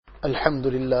الحمد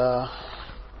لله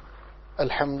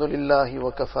الحمد لله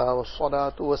وكفى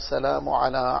والصلاة والسلام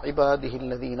على عباده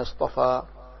الذين اصطفى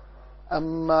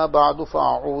أما بعد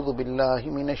فأعوذ بالله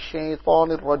من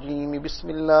الشيطان الرجيم بسم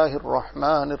الله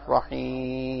الرحمن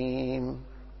الرحيم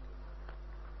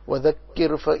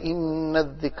وذكر فإن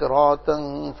الذكرى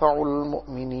تنفع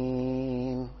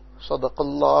المؤمنين صدق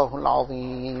الله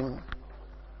العظيم.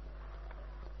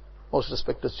 Most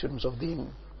respected students of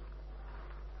Deen,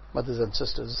 mothers and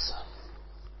sisters,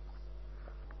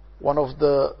 one of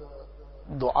the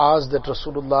du'as that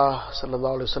Rasulullah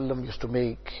sallallahu alaihi wasallam used to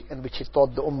make and which he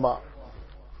taught the ummah,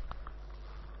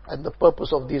 and the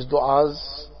purpose of these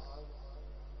du'as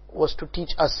was to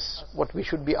teach us what we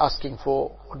should be asking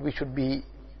for, what we should be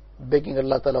begging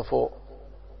Allah Ta'ala for.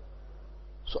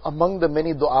 So among the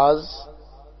many du'as,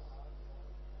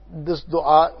 this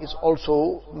du'a is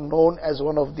also known as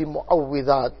one of the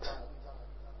mu'awwidat,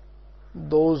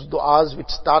 those du'as which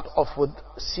start off with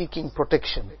seeking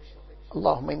protection.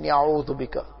 Allahumma inni a'udhu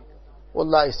bika. Oh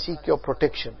Allah, I seek your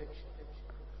protection.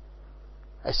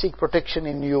 I seek protection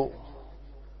in you.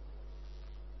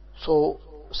 So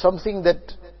something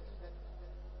that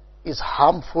is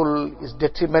harmful, is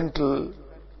detrimental,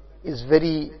 is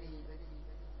very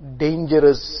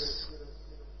dangerous,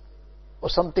 or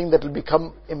something that will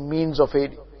become a means of a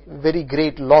very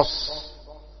great loss,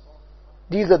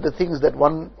 these are the things that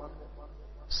one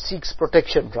seeks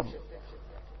protection from.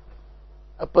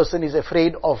 A person is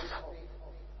afraid of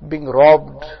being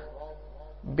robbed,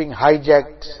 being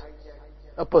hijacked.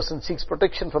 A person seeks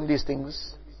protection from these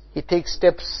things. He takes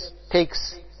steps,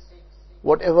 takes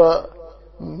whatever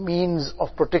means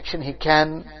of protection he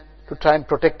can to try and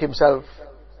protect himself.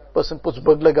 Person puts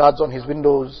burglar guards on his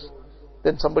windows,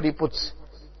 then somebody puts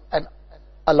an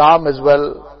alarm as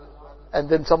well, and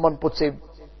then someone puts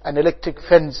an electric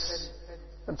fence,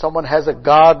 and someone has a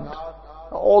guard.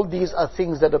 All these are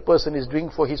things that a person is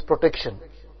doing for his protection,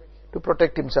 to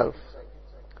protect himself.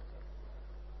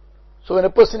 So when a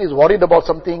person is worried about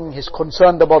something, he's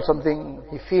concerned about something,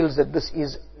 he feels that this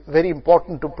is very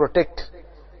important to protect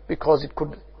because it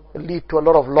could lead to a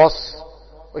lot of loss,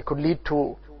 or it could lead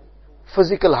to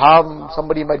physical harm,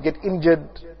 somebody might get injured.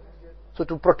 So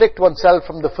to protect oneself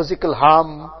from the physical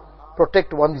harm,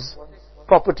 protect one's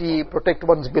property, protect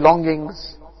one's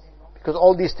belongings, because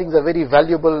all these things are very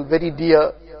valuable, very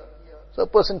dear. So a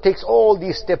person takes all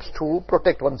these steps to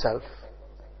protect oneself.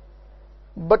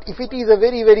 But if it is a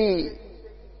very, very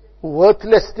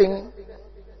worthless thing,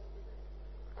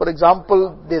 for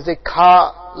example, there's a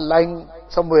car lying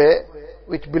somewhere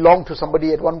which belonged to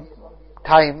somebody at one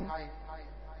time,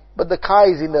 but the car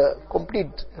is in a complete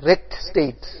wrecked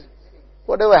state.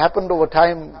 Whatever happened over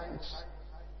time, it's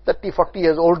 30, 40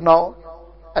 years old now,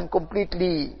 and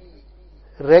completely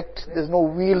wrecked. There's no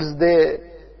wheels there,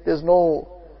 there's no,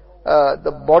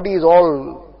 the body is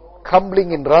all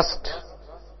crumbling in rust,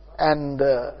 and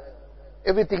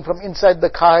everything from inside the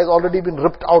car has already been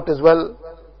ripped out as well.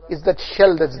 Is that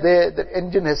shell that's there, that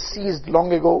engine has seized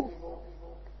long ago.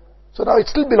 So now it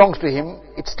still belongs to him,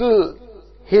 it's still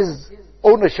his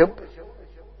ownership,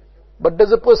 but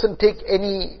does a person take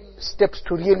any steps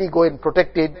to really go and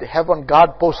protect it, have one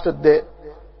guard posted there,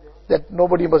 that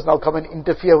nobody must now come and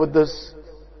interfere with this,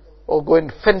 or go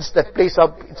and fence that place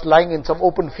up? It's lying in some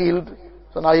open field,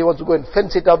 so now he wants to go and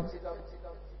fence it up.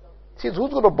 See,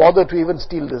 who's going to bother to even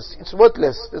steal this? It's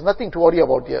worthless, there's nothing to worry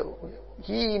about here.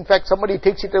 In fact, somebody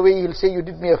takes it away, he'll say, you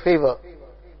did me a favor.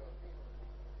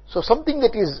 So something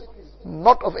that is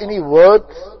not of any worth,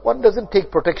 one doesn't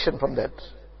take protection from that.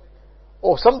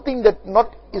 Or something that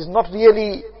is not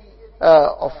really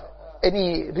of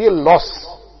any real loss.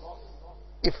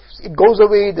 If it goes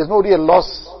away, there's no real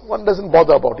loss, one doesn't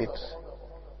bother about it.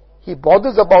 He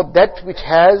bothers about that which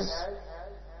has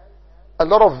a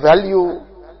lot of value,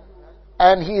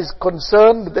 and he is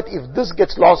concerned that if this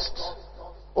gets lost,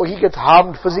 or he gets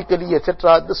harmed physically,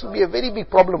 etc., this will be a very big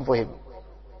problem for him.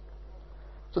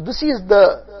 So this is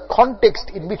the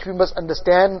context in which we must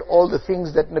understand all the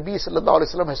things that Nabi sallallahu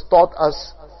alaihi wasallam has taught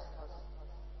us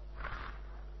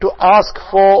to ask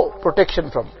for protection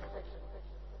from.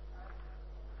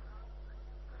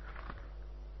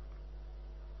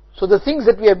 So the things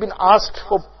that we have been asked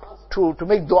for to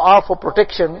make dua for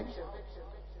protection,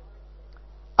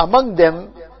 among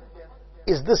them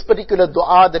is this particular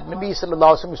dua that Nabi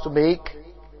sallallahu alaihi wasallam used to make.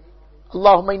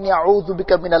 Allahumma inni a'udhu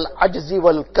bika min al-ajzi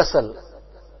wal-kasal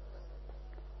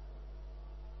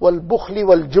wal-bukhli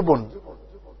wal-jubun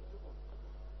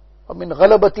wa min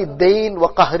ghalabati ad-dayn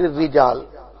wa qahri ar-rijal.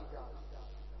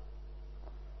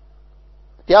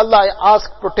 Ya Allah, I ask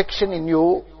protection in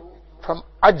you from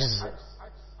ajz.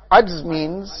 Ajz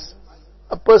means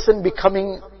a person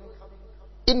becoming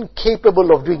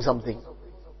incapable of doing something.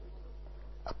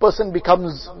 A person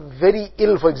becomes very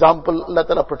ill, for example, Allah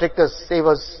Ta'ala protect us, save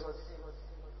us.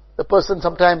 The person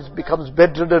sometimes becomes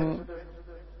bedridden.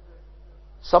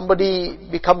 Somebody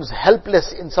becomes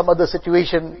helpless in some other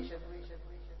situation.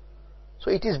 So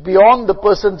it is beyond the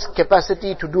person's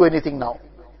capacity to do anything now.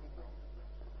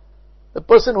 The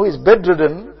person who is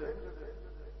bedridden,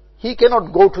 he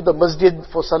cannot go to the masjid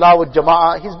for salah with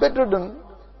jama'ah. He's bedridden.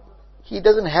 He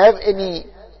doesn't have any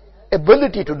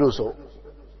ability to do so.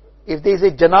 If there is a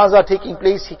janazah taking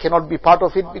place, he cannot be part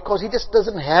of it because he just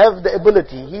doesn't have the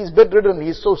ability. He is bedridden. He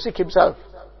is so sick himself.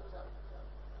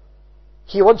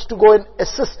 He wants to go and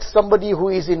assist somebody who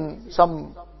is in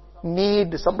some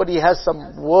need, somebody has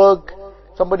some work,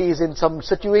 somebody is in some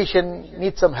situation,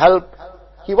 needs some help.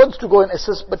 He wants to go and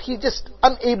assist, but he's just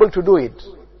unable to do it.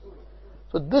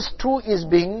 So this too is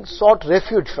being sought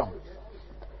refuge from.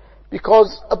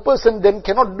 Because a person then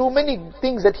cannot do many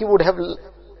things that he would have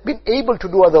been able to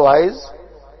do otherwise,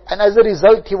 and as a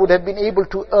result he would have been able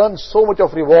to earn so much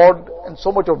of reward and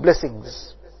so much of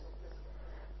blessings.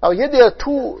 Now here there are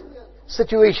two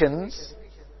situations.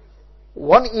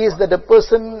 One is that a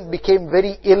person became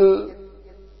very ill,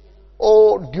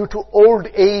 or due to old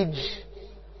age,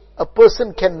 a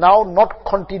person can now not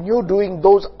continue doing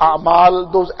those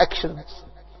a'mal, those actions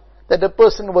that a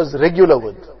person was regular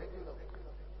with.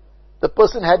 The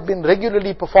person had been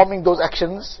regularly performing those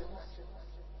actions,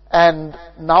 and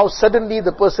now suddenly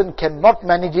the person cannot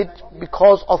manage it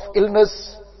because of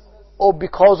illness or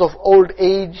because of old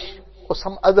age or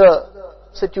some other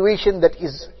situation that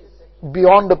is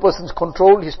beyond the person's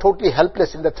control. He's totally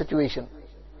helpless in that situation.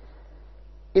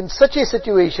 In such a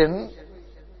situation,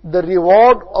 the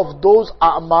reward of those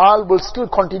a'mal will still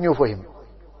continue for him.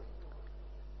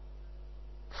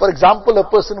 For example, a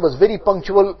person was very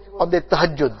punctual on their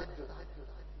tahajjud,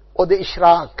 or the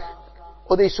ishraq,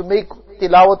 or they used to make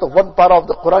tilawat of one para of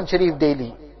the Quran Sharif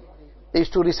daily. They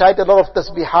used to recite a lot of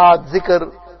tasbihat,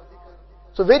 zikr.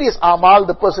 So various a'mal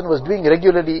the person was doing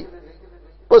regularly.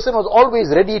 Person was always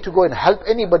ready to go and help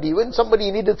anybody. When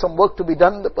somebody needed some work to be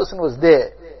done, the person was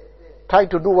there, trying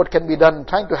to do what can be done,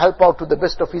 trying to help out to the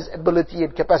best of his ability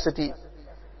and capacity.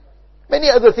 Many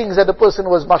other things that the person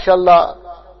was, mashallah,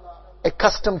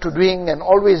 accustomed to doing and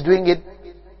always doing it.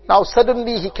 Now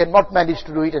suddenly he cannot manage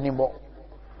to do it anymore,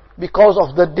 because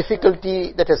of the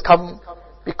difficulty that has come,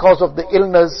 because of the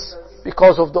illness,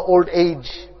 because of the old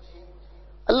age.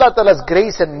 Allah Ta'ala's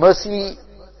grace and mercy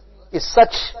is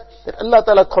such that Allah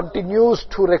Ta'ala continues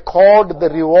to record the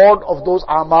reward of those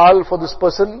a'mal for this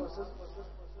person,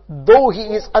 though he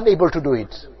is unable to do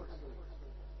it.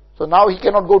 So now he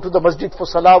cannot go to the masjid for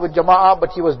salah with jama'ah,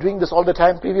 but he was doing this all the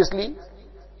time previously.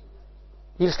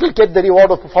 He'll still get the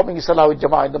reward of performing his salah with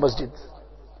jama'ah in the masjid.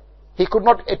 He could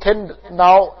not attend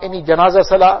now any janazah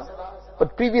salah,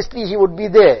 but previously he would be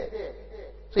there,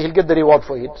 so he'll get the reward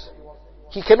for it.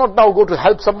 He cannot now go to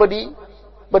help somebody,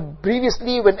 but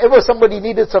previously whenever somebody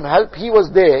needed some help, he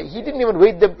was there. He didn't even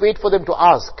wait for them to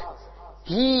ask.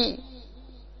 He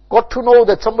got to know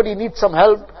that somebody needs some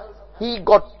help. He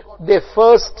got there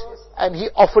first and he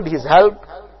offered his help.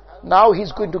 Now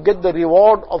he's going to get the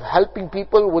reward of helping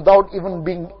people without even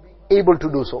being able to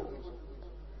do so.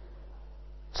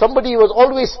 Somebody was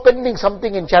always spending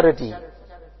something in charity.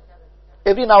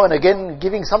 Every now and again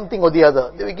giving something or the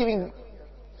other. They were giving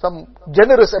some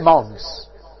generous amounts.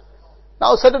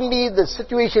 Now suddenly the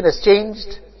situation has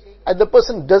changed and the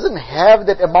person doesn't have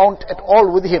that amount at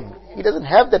all with him. He doesn't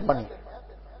have that money.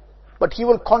 But he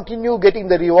will continue getting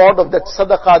the reward of that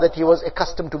sadaqah that he was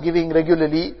accustomed to giving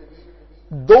regularly,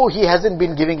 though he hasn't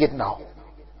been giving it now.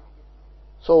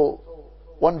 So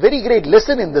one very great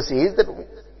lesson in this is that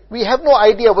we have no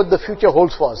idea what the future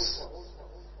holds for us.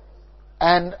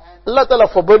 And Allah Ta'ala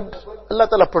forbid, Allah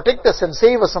Ta'ala protect us and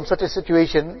save us from such a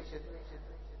situation,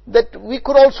 that we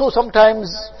could also sometimes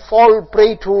fall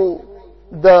prey to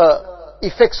the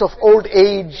effects of old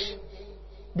age,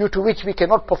 due to which we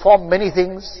cannot perform many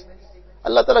things.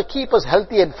 Allah Ta'ala keep us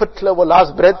healthy and fit till our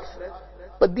last breath.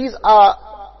 But these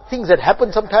are things that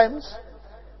happen sometimes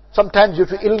due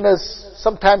to illness,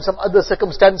 sometimes some other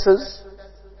circumstances.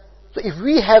 So if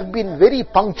we have been very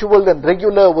punctual and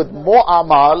regular with more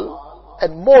amal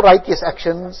and more righteous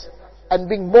actions and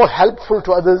being more helpful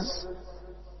to others,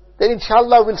 then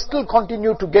inshallah we'll still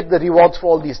continue to get the rewards for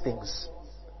all these things.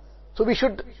 So we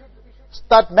should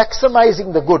start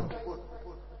maximizing the good,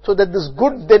 so that this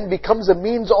good then becomes a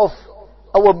means of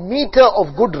our meter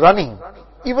of good running,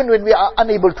 even when we are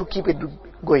unable to keep it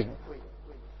going.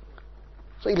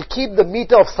 So it'll keep the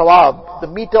meter of thawab, the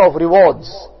meter of rewards,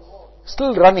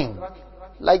 still running,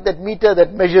 like that meter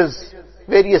that measures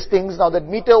various things. Now that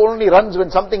meter only runs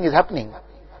when something is happening.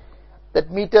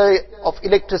 That meter of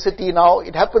electricity now,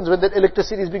 it happens when that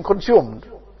electricity is being consumed.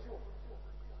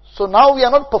 So now we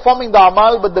are not performing the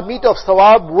amal, but the meter of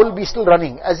thawab will be still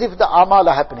running, as if the amal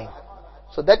are happening.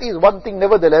 So that is one thing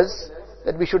nevertheless,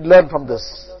 that we should learn from this.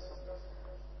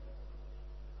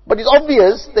 But it's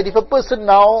obvious that if a person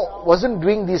now wasn't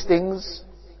doing these things,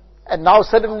 and now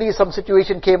suddenly some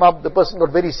situation came up, the person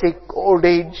got very sick, old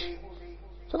age,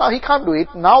 so now he can't do it.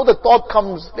 Now the thought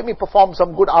comes, let me perform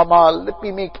some good amal, let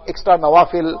me make extra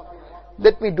nawafil,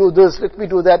 let me do this, let me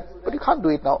do that, but you can't do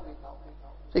it now.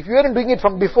 So if you weren't doing it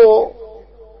from before,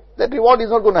 that reward is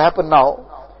not going to happen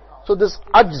now. So this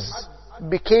ajz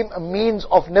became a means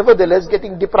of nevertheless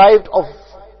getting deprived of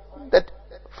that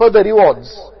further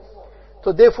rewards.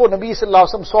 So therefore Nabi Sallallahu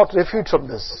Alaihi Wasallam sought refuge from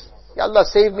this. Ya Allah,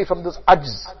 save me from this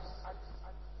ajz.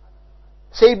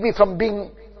 Save me from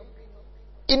being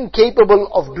incapable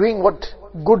of doing what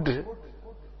good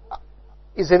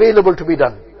is available to be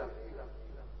done.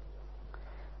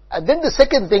 And then the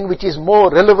second thing which is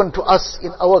more relevant to us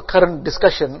in our current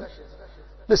discussion,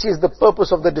 this is the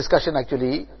purpose of the discussion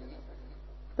actually.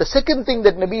 The second thing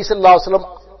that Nabi Sallallahu Alaihi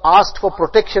Wasallam asked for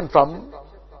protection from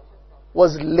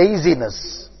was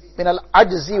laziness. Min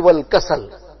al-ajzi wal-kasal.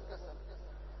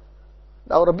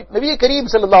 Now Nabi Kareem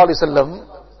Sallallahu Alaihi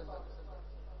Wasallam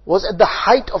was at the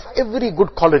height of every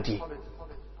good quality.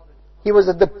 He was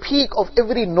at the peak of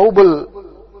every noble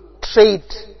trait,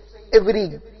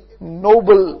 every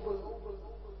noble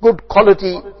good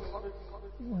quality.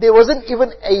 There wasn't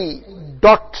even a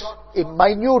dot, a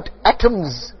minute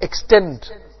atom's extent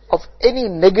of any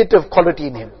negative quality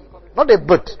in him. Not a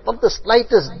bit, not the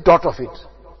slightest dot of it.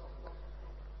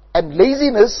 And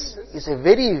laziness is a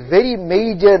very, very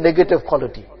major negative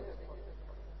quality.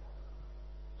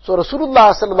 So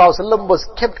Rasulullah Sallallahu Alaihi Wasallam was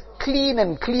kept clean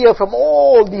and clear from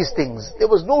all these things. There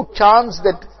was no chance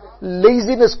that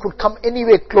laziness could come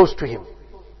anywhere close to him.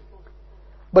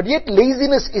 But yet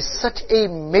laziness is such a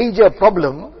major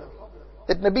problem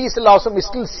that Nabi Sallallahu Alaihi Wasallam is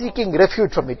still seeking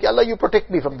refuge from it. Ya Allah, you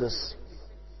protect me from this.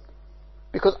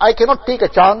 Because I cannot take a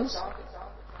chance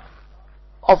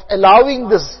of allowing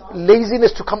this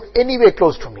laziness to come anywhere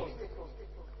close to me.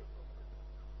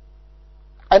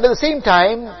 And at the same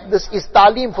time, this is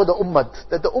ta'aleem for the ummah,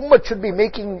 that the ummah should be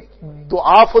making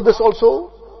dua for this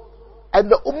also,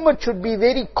 and the ummah should be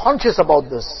very conscious about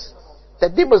this,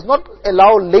 that they must not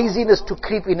allow laziness to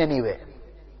creep in anywhere.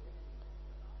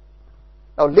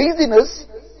 Now laziness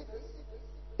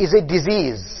is a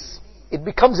disease. It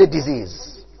becomes a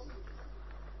disease.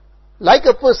 Like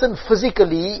a person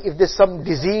physically, if there's some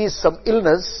disease, some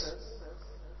illness,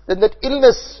 then that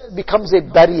illness becomes a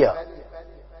barrier.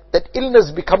 That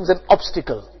illness becomes an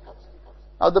obstacle.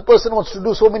 Now the person wants to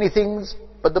do so many things,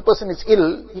 but the person is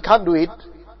ill, he can't do it.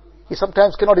 He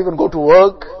sometimes cannot even go to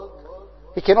work.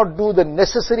 He cannot do the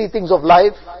necessary things of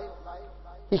life.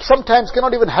 He sometimes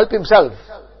cannot even help himself.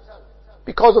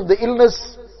 Because of the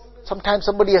illness, sometimes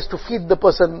somebody has to feed the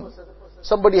person,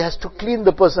 somebody has to clean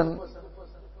the person.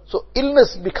 So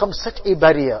illness becomes such a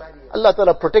barrier. Allah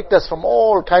Ta'ala protect us from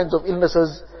all kinds of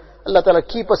illnesses. Allah Ta'ala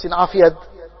keep us in afiyat.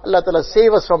 Allah Ta'ala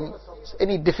save us from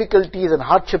any difficulties and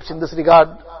hardships in this regard.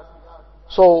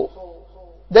 So,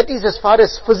 that is as far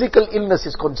as physical illness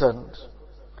is concerned.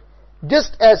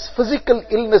 Just as physical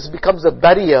illness becomes a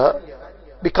barrier,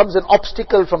 becomes an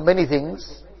obstacle from many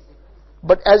things,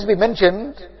 but as we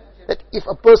mentioned, that if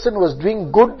a person was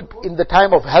doing good in the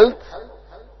time of health,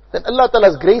 then Allah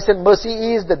Ta'ala's grace and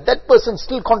mercy is that that person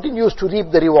still continues to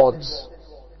reap the rewards.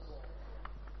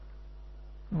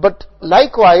 But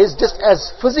likewise, just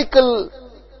as physical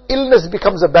illness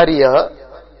becomes a barrier,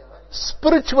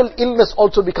 spiritual illness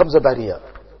also becomes a barrier.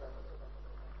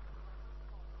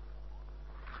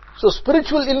 So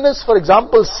spiritual illness, for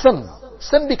example,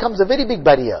 sin becomes a very big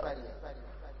barrier.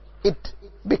 It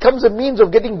becomes a means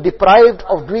of getting deprived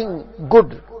of doing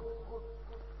good.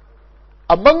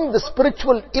 Among the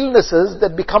spiritual illnesses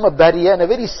that become a barrier, and a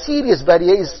very serious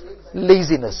barrier, is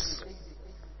laziness.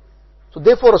 So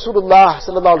therefore Rasulullah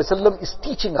Sallallahu Alaihi Wasallam is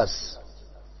teaching us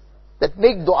that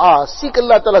make dua, seek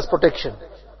Allah Ta'ala's protection.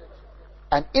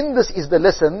 And in this is the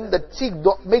lesson that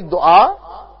make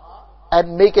dua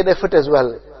and make an effort as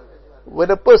well.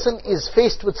 When a person is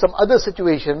faced with some other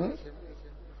situation,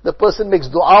 the person makes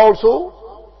dua also,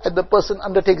 and the person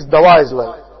undertakes dawa as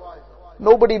well.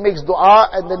 Nobody makes dua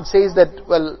and then says that,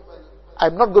 well,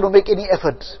 I'm not going to make any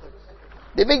effort.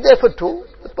 They make the effort too.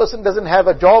 The person doesn't have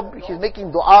a job, he's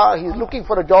making dua, he's looking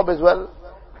for a job as well.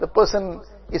 The person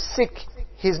is sick,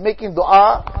 he's making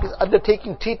dua, he's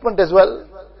undertaking treatment as well.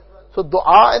 So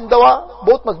dua and dawa,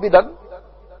 both must be done.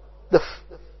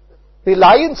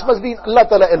 Reliance must be in Allah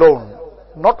Ta'ala alone,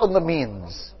 not on the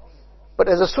means. But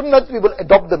as a sunnat, we will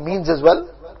adopt the means as well.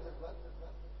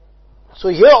 So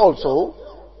here also,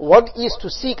 one is to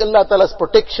seek Allah Ta'ala's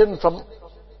protection from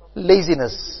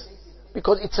laziness,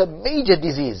 because it's a major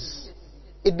disease.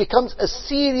 It becomes a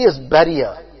serious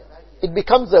barrier. It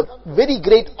becomes a very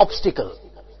great obstacle.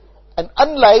 And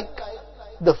unlike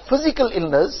the physical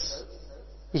illness,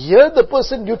 here the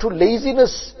person due to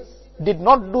laziness did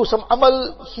not do some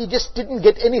amal, he just didn't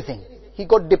get anything. He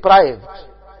got deprived,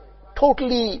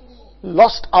 totally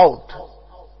lost out,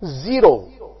 zero.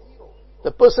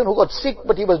 The person who got sick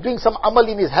but he was doing some amal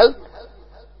in his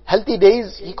healthy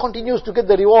days, he continues to get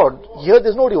the reward. Here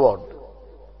there's no reward,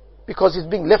 because he's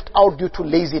being left out due to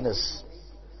laziness.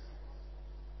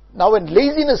 Now when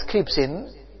laziness creeps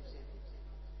in,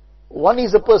 one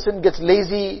is the person gets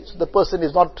lazy, so the person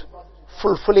is not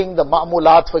fulfilling the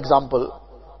ma'mulat, for example,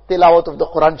 tilawat of the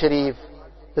Quran Sharif,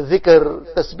 the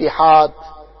dhikr, tasbihat,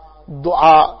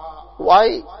 dua.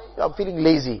 Why? I'm feeling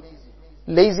lazy.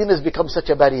 Laziness becomes such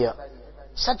a barrier.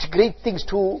 Such great things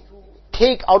to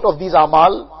take out of these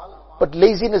amal, but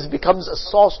laziness becomes a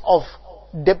source of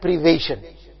deprivation.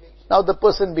 Now the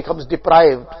person becomes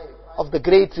deprived of the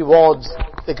great rewards,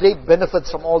 the great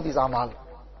benefits from all these amal.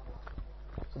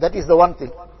 That is the one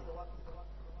thing.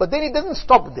 But then it doesn't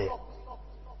stop there.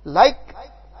 Like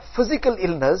physical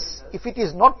illness, if it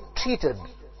is not treated,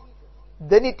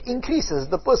 then it increases.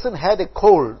 The person had a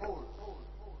cold,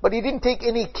 but he didn't take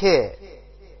any care.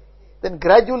 Then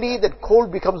gradually that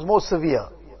cold becomes more severe,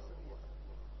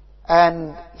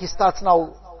 and he starts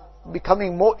now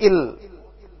becoming more ill.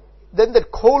 Then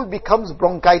that cold becomes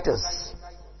bronchitis.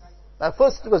 Now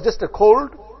first it was just a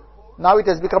cold, now it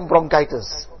has become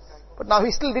bronchitis. But now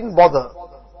he still didn't bother.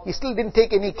 He still didn't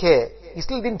take any care. He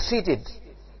still didn't treat it.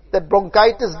 That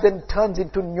bronchitis then turns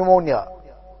into pneumonia,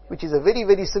 which is a very,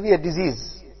 very severe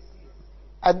disease.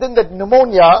 And then that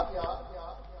pneumonia,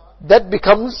 that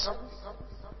becomes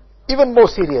even more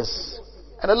serious.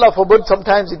 And Allah forbid,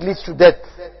 sometimes it leads to death.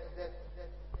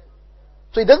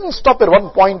 So it doesn't stop at one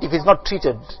point if it's not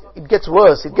treated. It gets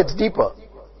worse, it gets deeper.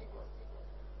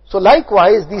 So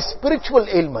likewise, these spiritual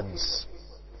ailments,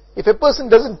 if a person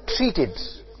doesn't treat it,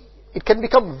 it can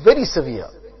become very severe.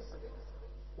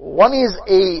 One is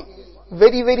a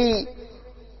very, very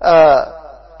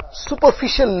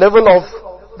superficial level of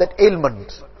that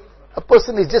ailment. A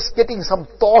person is just getting some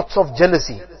thoughts of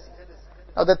jealousy.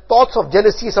 Now the thoughts of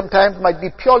jealousy sometimes might be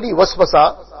purely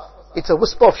waswasa. It's a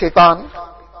whisper of shaitan.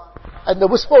 And the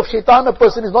whisper of shaitan a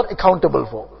person is not accountable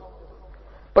for.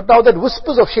 But now that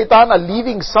whispers of shaitan are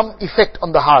leaving some effect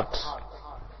on the heart.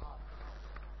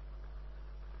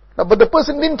 Now, but the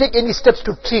person didn't take any steps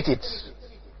to treat it.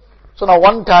 So now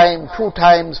 1 time, 2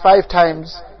 times, 5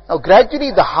 times. Now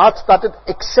gradually the heart started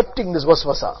accepting this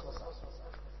waswasa.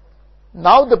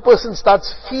 Now the person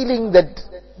starts feeling that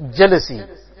jealousy,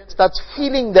 starts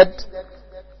feeling that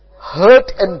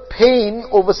hurt and pain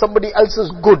over somebody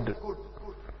else's good.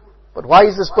 But why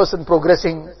is this person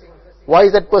progressing? Why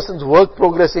is that person's work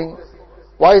progressing?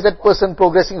 Why is that person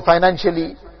progressing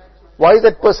financially? Why is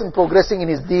that person progressing in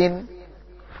his deen?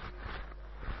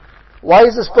 Why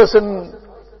is this person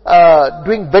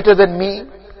doing better than me?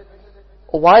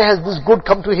 Why has this good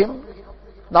come to him?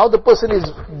 Now the person is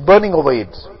burning over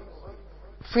it,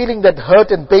 feeling that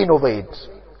hurt and pain over it.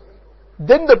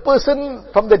 Then the person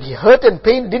from that hurt and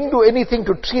pain didn't do anything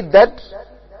to treat that.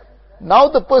 Now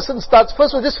the person starts,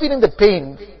 first was just feeling that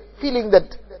pain, feeling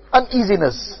that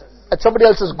uneasiness at somebody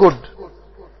else's good.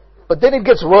 But then it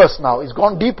gets worse now, it's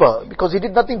gone deeper because he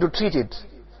did nothing to treat it.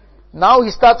 Now he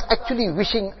starts actually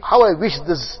wishing, how I wish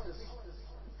this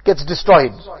gets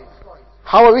destroyed.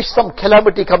 How I wish some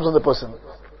calamity comes on the person.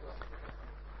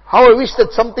 How I wish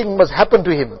that something must happen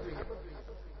to him.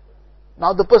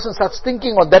 Now the person starts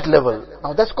thinking on that level.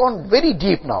 Now that's gone very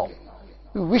deep now.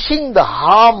 Wishing the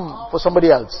harm for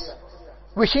somebody else.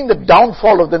 Wishing the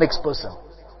downfall of the next person.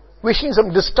 Wishing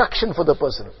some destruction for the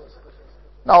person.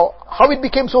 Now, how it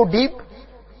became so deep?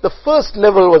 The first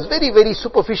level was very, very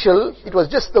superficial. It was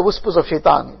just the whispers of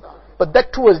shaitan. But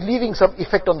that too was leaving some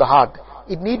effect on the heart.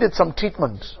 It needed some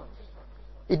treatment.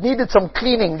 It needed some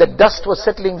cleaning. That dust was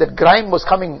settling, that grime was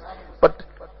coming, but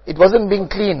it wasn't being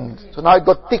cleaned. So now it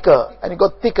got thicker, and it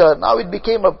got thicker. Now it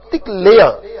became a thick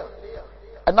layer.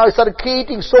 And now it started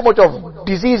creating so much of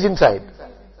disease inside.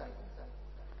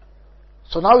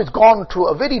 So now it's gone to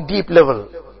a very deep level.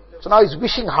 So now he's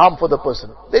wishing harm for the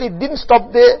person. Then it didn't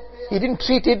stop there. He didn't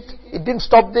treat it. It didn't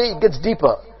stop there. It gets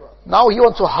deeper. Now he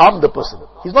wants to harm the person.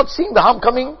 He's not seeing the harm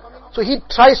coming, so he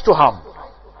tries to harm.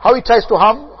 How he tries to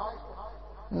harm?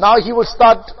 Now he will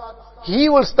start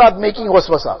making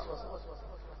waswasa.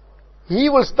 he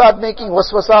will start making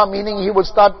waswasa, meaning he will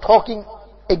start talking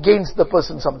against the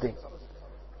person something.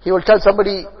 He will tell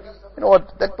somebody, you know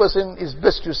what, that person is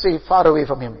best to stay far away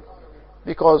from him,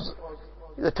 because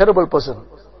he's a terrible person.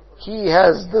 He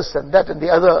has this and that and the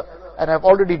other, and I've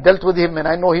already dealt with him and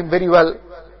I know him very well,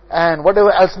 and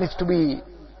whatever else needs to be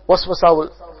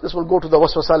waswasa, this will go to the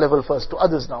waswasa level first, to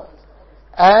others now.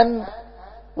 And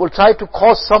will try to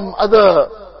cause some other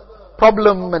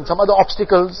problem and some other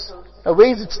obstacles. Now,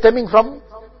 where is it stemming from?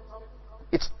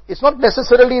 It's not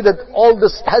necessarily that all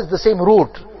this has the same root,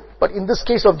 but in this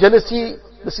case of jealousy,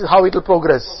 this is how it will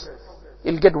progress.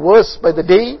 It will get worse by the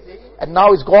day, and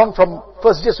now it's gone from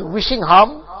first just wishing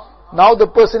harm, now the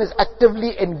person is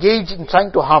actively engaged in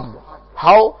trying to harm.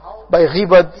 How? By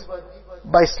ghibat,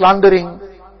 by slandering.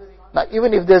 Now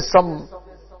even if there's some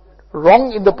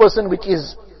wrong in the person which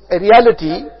is a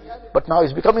reality, but now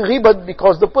it's becoming ghibat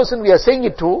because the person we are saying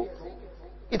it to,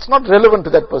 it's not relevant to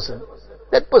that person.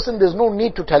 That person, there's no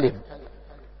need to tell him.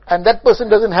 And that person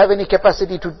doesn't have any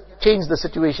capacity to change the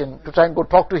situation, to try and go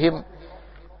talk to him.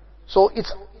 So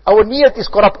our niyat is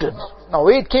corrupted. Now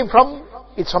where it came from?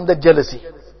 It's from that jealousy.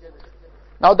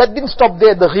 Now that didn't stop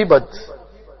there, the ghibat.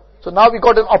 So now we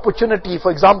got an opportunity,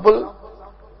 for example,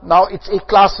 now it's a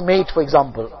classmate, for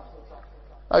example.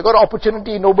 Now I got an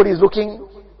opportunity, nobody is looking.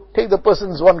 Take the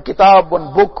person's one kitab,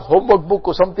 one book, homework book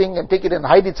or something, and take it and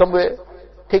hide it somewhere.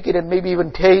 Take it and maybe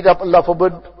even tear it up, Allah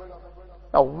forbid.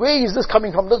 Now where is this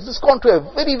coming from? This has gone to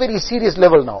a very, very serious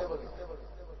level now.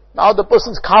 Now the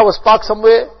person's car was parked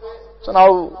somewhere. So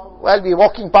now while we were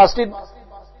walking past it,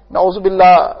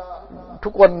 Na'uzubillah,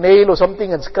 took one nail or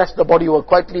something and scratched the body over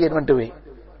quietly and went away.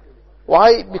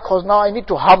 Why? Because now I need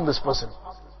to harm this person.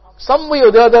 Some way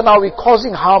or the other now we're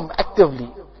causing harm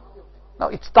actively. Now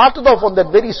it started off on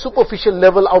that very superficial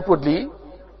level outwardly,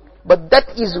 but that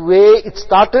is where it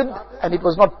started and it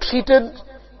was not treated,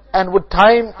 and with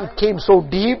time it came so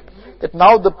deep that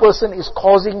now the person is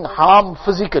causing harm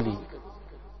physically.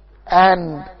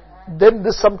 And then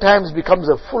this sometimes becomes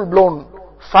a full-blown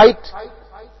fight,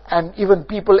 and even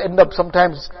people end up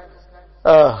sometimes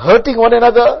hurting one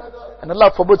another, and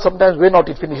Allah forbid sometimes when not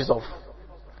it finishes off.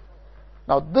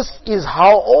 Now this is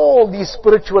how all these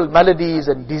spiritual maladies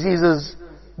and diseases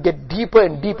get deeper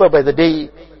and deeper by the day.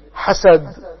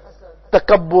 Hasad,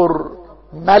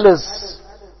 takabbur, malice,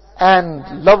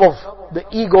 and love of the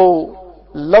ego,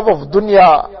 love of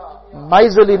dunya,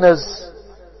 miserliness,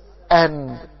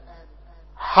 and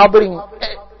harboring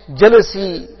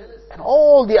jealousy, and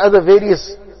all the other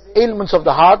various ailments of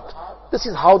the heart. This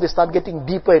is how they start getting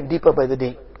deeper and deeper by the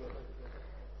day.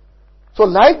 So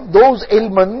like those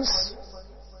ailments,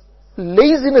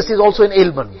 laziness is also an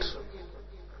ailment.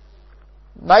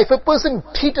 Now if a person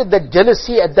treated that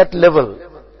jealousy at that level,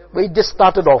 where it just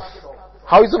started off,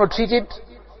 how is he going to treat it?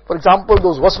 For example,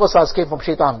 those waswasas came from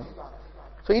shaitan.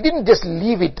 So he didn't just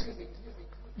leave it.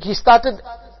 He started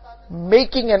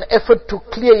making an effort to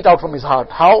clear it out from his heart.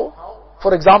 How?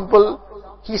 For example,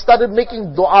 he started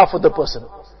making dua for the person.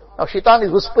 Now shaitan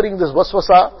is whispering this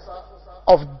waswasa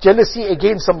of jealousy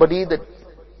against somebody, that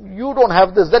you don't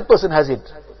have this, that person has it.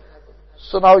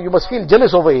 So now you must feel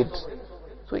jealous over it.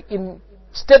 So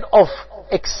instead of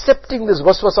accepting this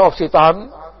waswasa of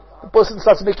shaitan, the person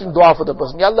starts making dua for the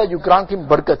person. Ya Allah, you grant him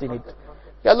barakat in it.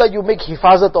 Ya Allah, you make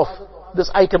hifazat of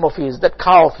this item of his, that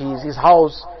car of his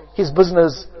house, his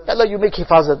business. Ya Allah, you make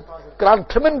hifazat. Grant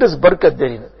tremendous barakat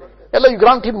therein. Ya Allah, you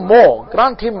grant him more.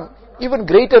 Grant him even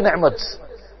greater ni'mats.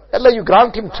 Ya Allah, you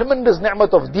grant him tremendous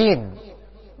ni'mat of deen.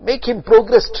 Make him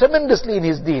progress tremendously in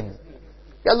his deen.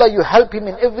 Ya Allah, you help him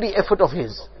in every effort of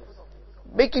his.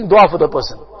 Making dua for the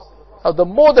person. Now the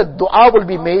more that dua will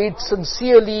be made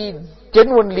sincerely,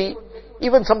 genuinely,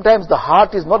 even sometimes the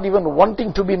heart is not even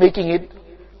wanting to be making it,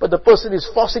 but the person is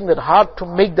forcing that heart to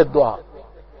make that dua.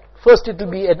 First it will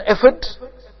be an effort,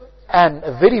 and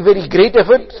a very, very great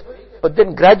effort, but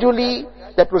then gradually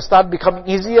that will start becoming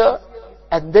easier,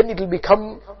 and then it will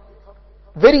become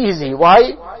very easy.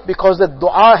 Why? Because the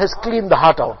dua has cleaned the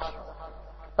heart out.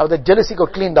 Now the jealousy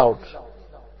got cleaned out.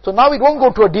 So now it won't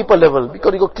go to a deeper level,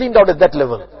 because it got cleaned out at that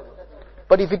level.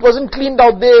 But if it wasn't cleaned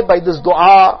out there by this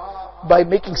dua, by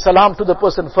making salam to the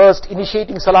person first,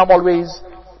 initiating salam always,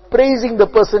 praising the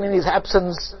person in his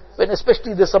absence, when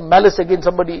especially there's some malice against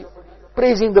somebody,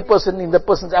 praising the person in the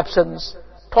person's absence,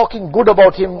 talking good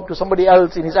about him to somebody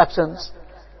else in his absence,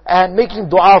 and making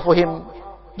dua for him,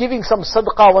 giving some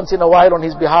sadaqah once in a while on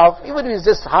his behalf, even if it's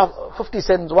just 50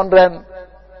 cents, 1 rand,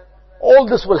 all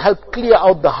this will help clear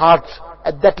out the heart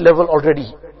at that level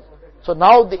already. So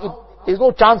now there's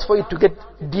no chance for it to get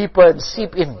deeper and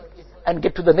seep in and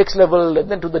get to the next level and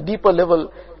then to the deeper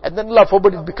level, and then Allah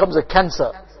forbid it becomes a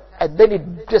cancer, and then it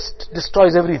just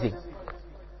destroys everything.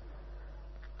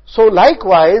 So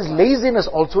likewise, laziness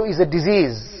also is a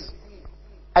disease,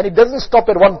 and it doesn't stop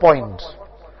at one point.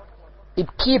 It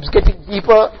keeps getting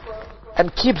deeper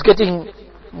and keeps getting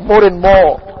more and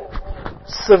more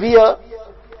severe,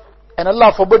 and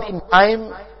Allah forbid, in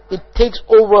time it takes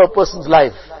over a person's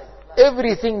life.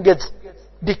 Everything gets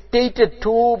dictated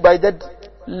to by that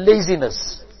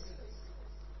laziness.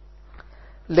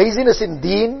 Laziness in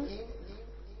deen.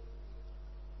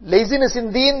 Laziness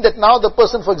in deen, that now the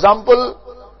person, for example,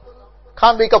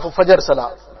 can't wake up for Fajr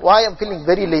Salah. Why? I'm feeling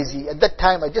very lazy. At that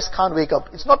time, I just can't wake up.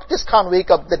 It's not just can't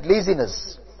wake up, that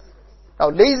laziness. Now,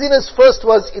 laziness first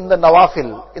was in the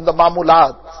nawafil, in the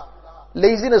mamulat.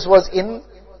 Laziness was in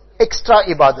extra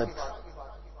ibadat.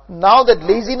 Now that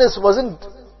laziness wasn't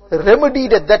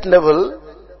remedied at that level,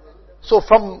 so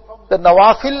from the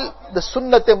nawafil, the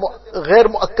sunnat-e-ghair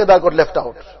mu'akkada got left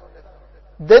out.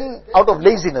 Then out of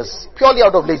laziness, purely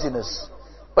out of laziness.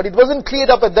 But it wasn't cleared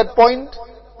up at that point,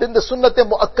 then the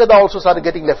sunnat-e-mu'akkada also started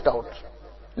getting left out.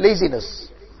 Laziness.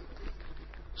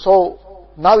 So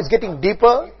now it's getting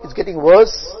deeper, it's getting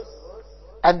worse.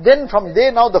 And then from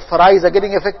there now the farais are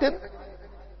getting affected.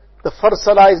 The farz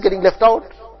salah is getting left out.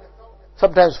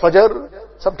 Sometimes Fajr,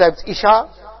 sometimes Isha.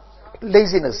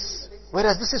 Laziness.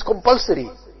 Whereas this is compulsory.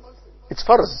 It's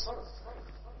farz.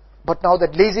 But now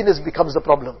that laziness becomes the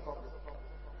problem.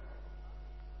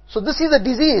 So this is a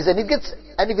disease, and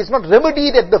if it's not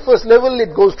remedied at the first level,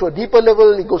 it goes to a deeper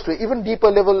level, it goes to an even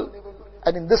deeper level,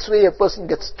 and in this way a person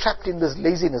gets trapped in this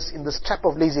laziness, in this trap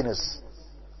of laziness.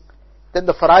 Then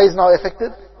the farah is now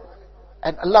affected,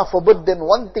 and Allah forbid, then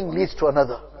one thing leads to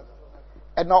another.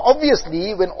 And now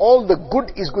obviously, when all the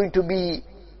good is going to be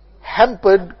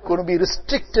hampered, going to be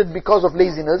restricted because of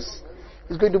laziness,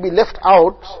 is going to be left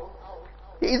out,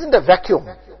 there isn't a vacuum.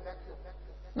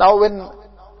 Now when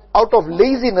out of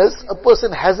laziness, a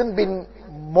person hasn't been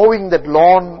mowing that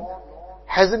lawn,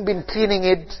 hasn't been cleaning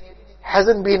it,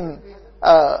 hasn't been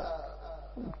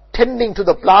tending to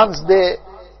the plants there,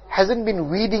 hasn't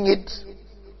been weeding it.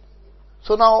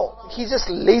 So now he's just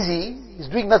lazy, he's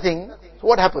doing nothing. So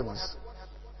what happens?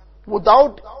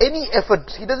 Without any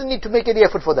effort, he doesn't need to make any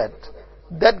effort for that.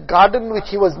 That garden which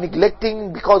he was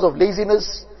neglecting because of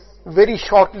laziness, very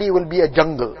shortly will be a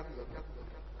jungle.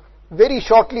 Very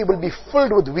shortly will be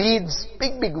filled with weeds,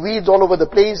 big weeds all over the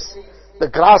place. The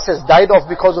grass has died off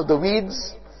because of the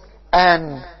weeds.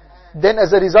 And then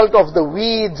as a result of the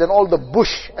weeds and all the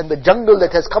bush and the jungle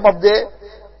that has come up there,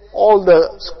 all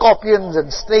the scorpions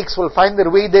and snakes will find their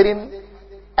way therein.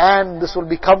 And this will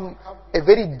become a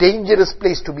very dangerous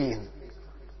place to be in.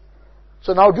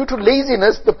 So now due to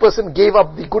laziness, the person gave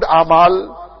up the good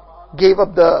amal, gave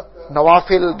up the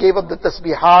nawafil, gave up the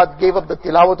tasbihat, gave up the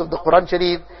tilawat of the Quran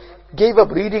Sharif, gave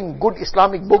up reading good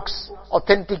Islamic books,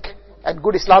 authentic and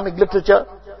good Islamic literature,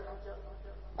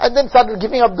 and then started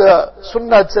giving up the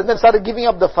sunnats, and then started giving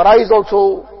up the farais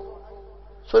also.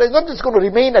 So it's not just going to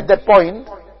remain at that point,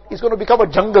 it's going to become a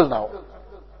jungle now.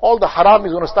 All the haram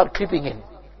is going to start creeping in.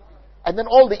 And then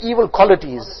all the evil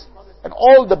qualities, and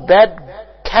all the bad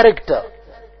character,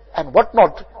 and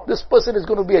whatnot, this person is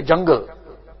going to be a jungle.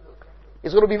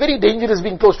 It's going to be very dangerous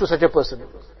being close to such a person.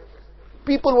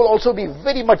 People will also be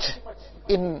very much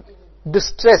in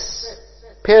distress.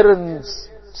 Parents,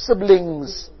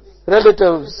 siblings,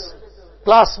 relatives,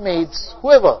 classmates,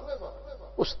 whoever,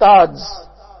 ustads,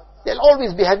 they'll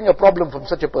always be having a problem from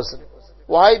such a person.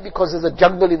 Why? Because there's a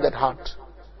jungle in that heart.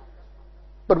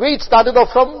 But where it started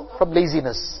off from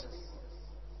laziness.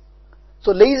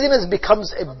 So laziness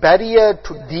becomes a barrier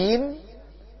to deen.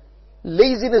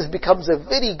 Laziness becomes a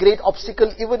very great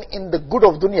obstacle even in the good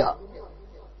of dunya.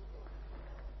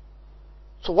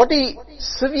 So what a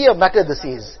severe matter this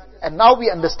is. And now we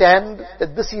understand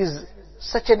that this is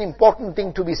such an important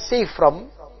thing to be safe from.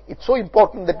 It's so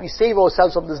important that we save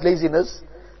ourselves from this laziness.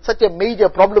 Such a major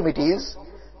problem it is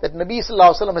that Nabi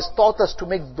Sallallahu Alaihi Wasallam has taught us to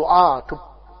make dua, to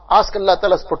ask Allah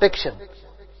Ta'ala's protection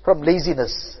from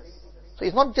laziness. So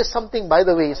it's not just something by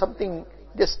the way, something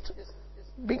just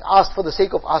being asked for the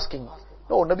sake of asking.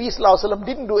 No, Nabi Sallallahu Alaihi Wasallam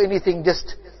didn't do anything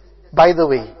just by the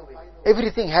way.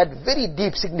 Everything had very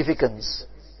deep significance,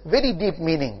 very deep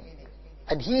meaning.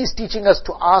 And he is teaching us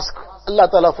to ask Allah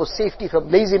Ta'ala for safety from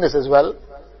laziness as well.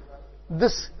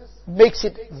 This makes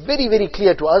it very, very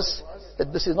clear to us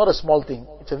that this is not a small thing.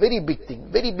 It's a very big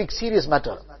thing, very big serious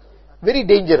matter, very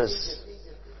dangerous.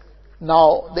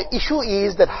 Now, the issue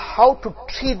is that how to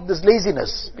treat this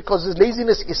laziness, because this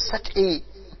laziness is such a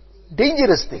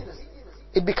dangerous thing.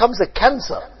 It becomes a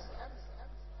cancer.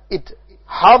 It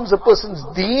harms a person's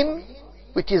deen,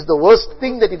 which is the worst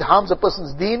thing, that it harms a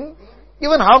person's deen,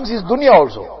 even harms his dunya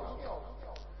also.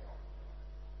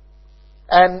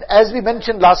 And as we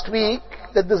mentioned last week,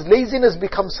 that this laziness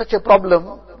becomes such a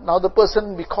problem. Now the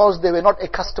person, because they were not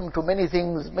accustomed to many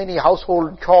things, many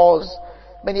household chores,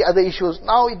 many other issues,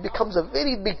 now it becomes a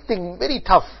very big thing, very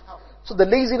tough. So the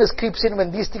laziness creeps in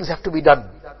when these things have to be done.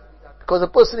 Because the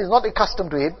person is not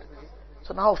accustomed to it.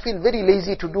 So now feel very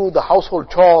lazy to do the household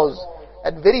chores,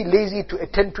 and very lazy to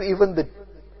attend to even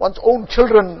one's own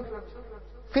children.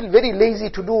 Feel very lazy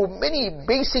to do many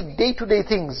basic day-to-day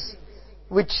things,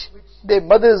 which their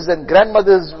mothers and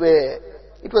grandmothers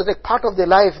it was like part of their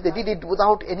life. They did it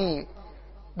without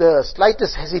the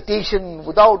slightest hesitation,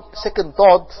 without second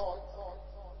thought.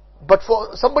 But for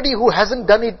somebody who hasn't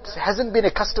done it, hasn't been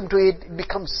accustomed to it, it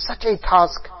becomes such a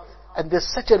task, and there's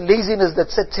such a laziness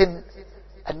that sets in,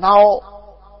 and now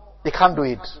they can't do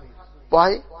it.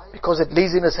 Why? Because that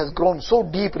laziness has grown so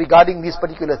deep regarding these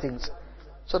particular things.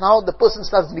 So now the person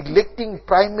starts neglecting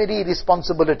primary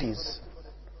responsibilities.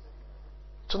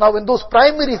 So now when those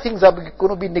primary things are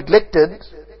going to be neglected,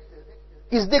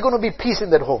 is there going to be peace in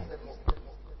that home?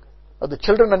 Now the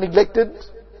children are neglected,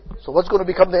 so what's going to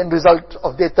become the end result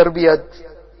of their tarbiyat,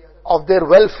 of their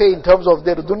welfare in terms of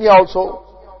their dunya also?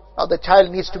 Now the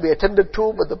child needs to be attended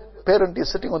to, but the parent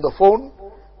is sitting on the phone,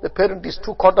 the parent is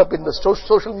too caught up in the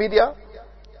social media,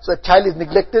 so the child is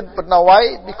neglected. But now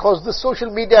why? Because the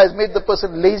social media has made the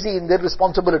person lazy in their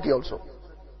responsibility also.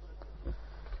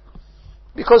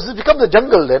 Because it becomes a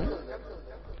jungle then.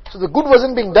 So the good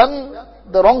wasn't being done,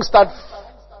 the wrong start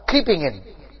creeping in.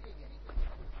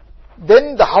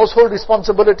 Then the household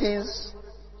responsibilities.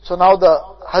 So now the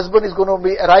husband is going to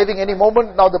be arriving any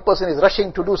moment. Now the person is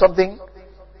rushing to do something.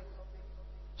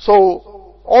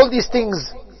 So all these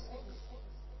things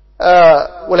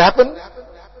will happen.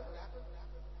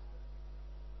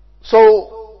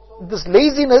 So this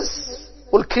laziness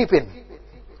will creep in.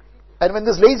 And when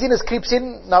this laziness creeps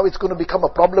in, now it's going to become a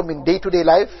problem in day-to-day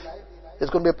life.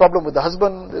 There's going to be a problem with the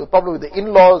husband, a problem with the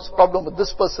in-laws, problem with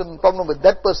this person, problem with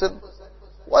that person.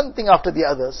 One thing after the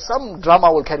other, some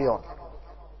drama will carry on.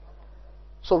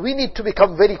 So we need to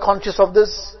become very conscious of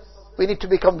this. We need to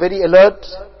become very alert.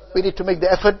 We need to make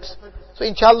the effort. So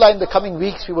inshallah in the coming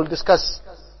weeks we will discuss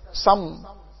some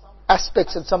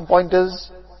aspects and some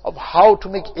pointers of how to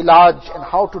make ilaj and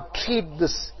how to treat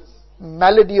this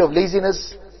malady of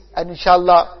laziness. And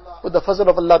inshallah, with the fazl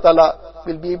of Allah Ta'ala,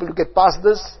 we'll be able to get past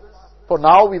this. For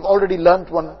now, we've already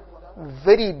learnt one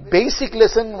very basic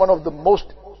lesson, one of the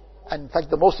most, and in fact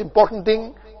the most important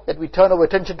thing, that we turn our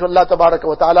attention to Allah Tabaraka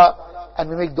wa Ta'ala, and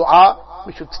we make dua.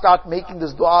 We should start making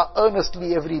this dua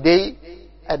earnestly every day,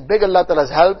 and beg Allah Ta'ala's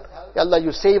help. Ya Allah,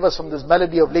 you save us from this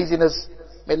malady of laziness.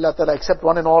 May Allah Ta'ala accept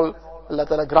one and all. Allah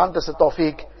Ta'ala grant us a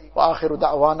tawfiq. Wa akhiru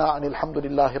da'wana anil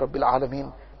hamdulillahi rabbil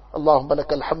alameen. اللهم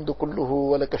لك الحمد كله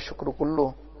ولك الشكر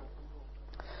كله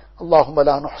اللهم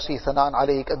لا نحصي ثناء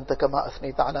عليك أنت كما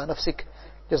أثنيت على نفسك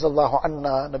جزا الله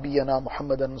عنا نبينا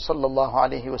محمدا صلى الله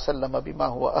عليه وسلم بما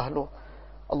هو أهله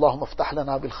اللهم افتح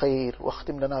لنا بالخير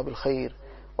واختم لنا بالخير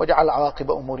واجعل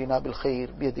عاقب أمورنا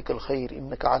بالخير بيدك الخير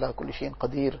إنك على كل شيء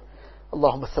قدير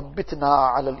اللهم ثبتنا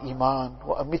على الإيمان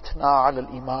وأمتنا على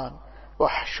الإيمان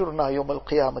واحشرنا يوم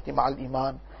القيامة مع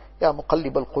الإيمان يا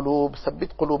مقلب القلوب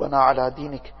ثبت قلوبنا على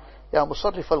دينك يا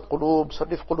مصرف القلوب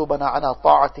صرف قلوبنا على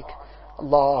طاعتك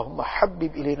اللهم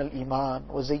حبب إلينا الإيمان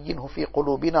وزينه في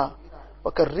قلوبنا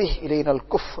وكره إلينا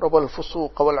الكفر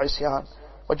والفسوق والعصيان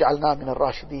واجعلنا من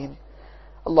الراشدين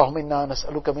اللهم إنا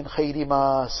نسألك من خير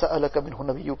ما سألك منه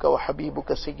نبيك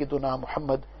وحبيبك سيدنا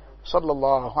محمد صلى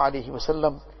الله عليه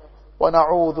وسلم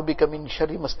ونعوذ بك من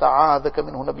شر ما استعاذك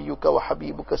منه نبيك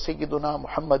وحبيبك سيدنا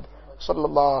محمد صلى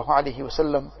الله عليه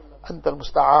وسلم أنت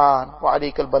المستعان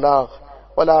وعليك البلاغ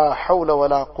ولا حول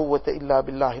ولا قوة إلا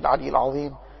بالله العلي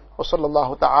العظيم وصلى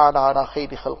الله تعالى على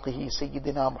خير خلقه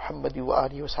سيدنا محمد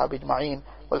وآله وصحبه أجمعين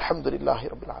والحمد لله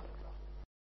رب العالمين.